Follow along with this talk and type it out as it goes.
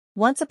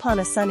Once upon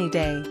a sunny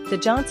day, the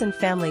Johnson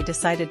family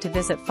decided to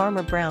visit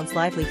Farmer Brown's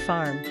lively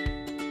farm.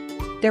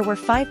 There were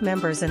 5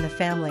 members in the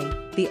family: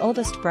 the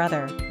oldest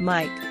brother,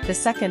 Mike, the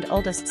second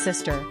oldest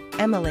sister,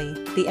 Emily,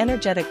 the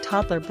energetic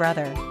toddler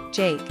brother,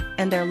 Jake,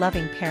 and their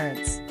loving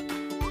parents.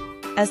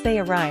 As they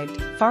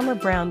arrived, Farmer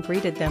Brown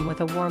greeted them with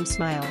a warm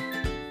smile.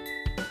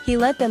 He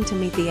led them to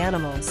meet the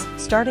animals,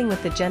 starting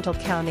with the gentle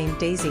cow named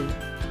Daisy.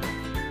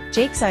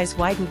 Jake's eyes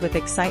widened with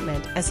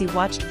excitement as he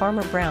watched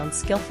Farmer Brown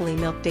skillfully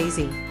milk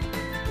Daisy.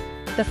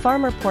 The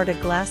farmer poured a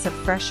glass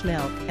of fresh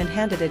milk and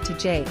handed it to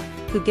Jake,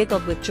 who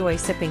giggled with joy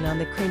sipping on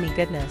the creamy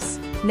goodness.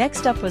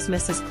 Next up was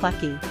Mrs.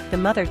 Clucky, the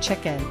mother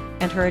chicken,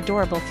 and her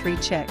adorable 3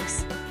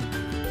 chicks.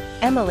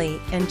 Emily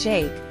and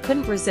Jake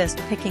couldn't resist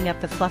picking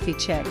up the fluffy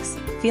chicks,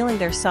 feeling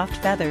their soft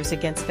feathers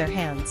against their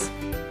hands.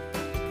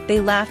 They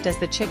laughed as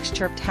the chicks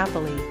chirped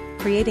happily,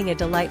 creating a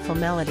delightful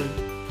melody.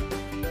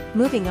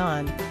 Moving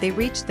on, they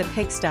reached the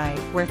pigsty,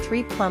 where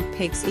 3 plump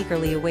pigs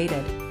eagerly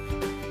awaited.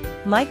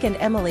 Mike and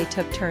Emily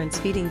took turns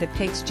feeding the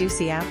pigs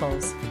juicy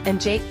apples,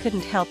 and Jake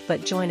couldn't help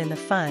but join in the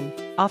fun,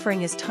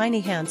 offering his tiny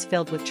hands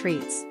filled with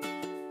treats.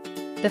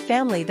 The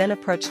family then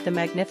approached the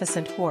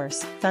magnificent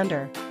horse,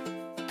 Thunder.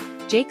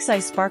 Jake's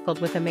eyes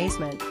sparkled with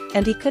amazement,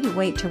 and he couldn't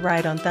wait to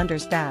ride on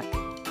Thunder's back.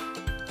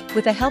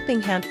 With a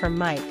helping hand from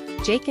Mike,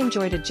 Jake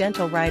enjoyed a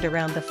gentle ride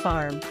around the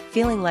farm,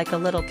 feeling like a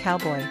little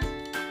cowboy.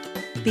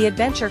 The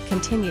adventure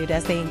continued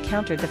as they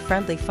encountered the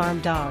friendly farm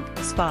dog,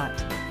 Spot.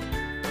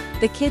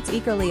 The kids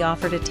eagerly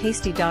offered a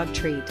tasty dog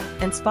treat,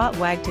 and Spot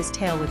wagged his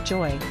tail with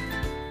joy.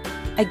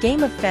 A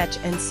game of fetch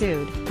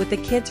ensued, with the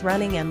kids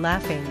running and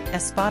laughing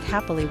as Spot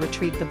happily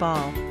retrieved the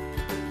ball.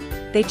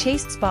 They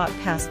chased Spot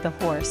past the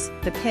horse,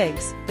 the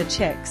pigs, the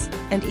chicks,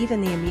 and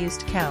even the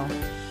amused cow.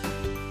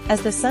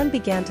 As the sun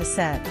began to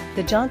set,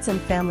 the Johnson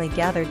family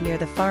gathered near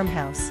the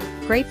farmhouse,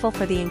 grateful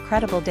for the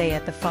incredible day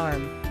at the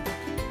farm.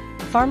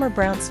 Farmer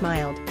Brown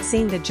smiled,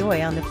 seeing the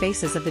joy on the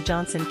faces of the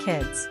Johnson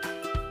kids.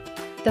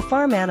 The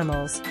farm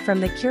animals, from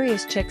the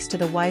curious chicks to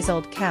the wise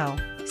old cow,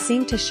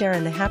 seemed to share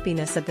in the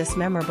happiness of this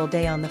memorable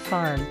day on the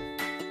farm.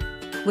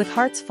 With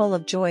hearts full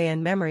of joy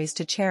and memories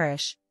to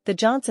cherish, the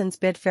Johnsons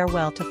bid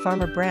farewell to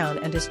Farmer Brown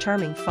and his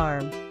charming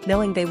farm,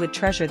 knowing they would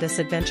treasure this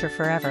adventure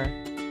forever.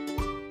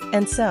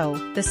 And so,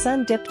 the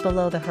sun dipped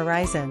below the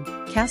horizon,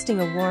 casting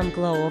a warm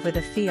glow over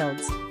the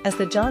fields, as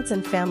the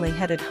Johnson family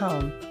headed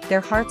home,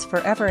 their hearts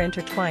forever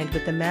intertwined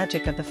with the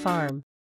magic of the farm.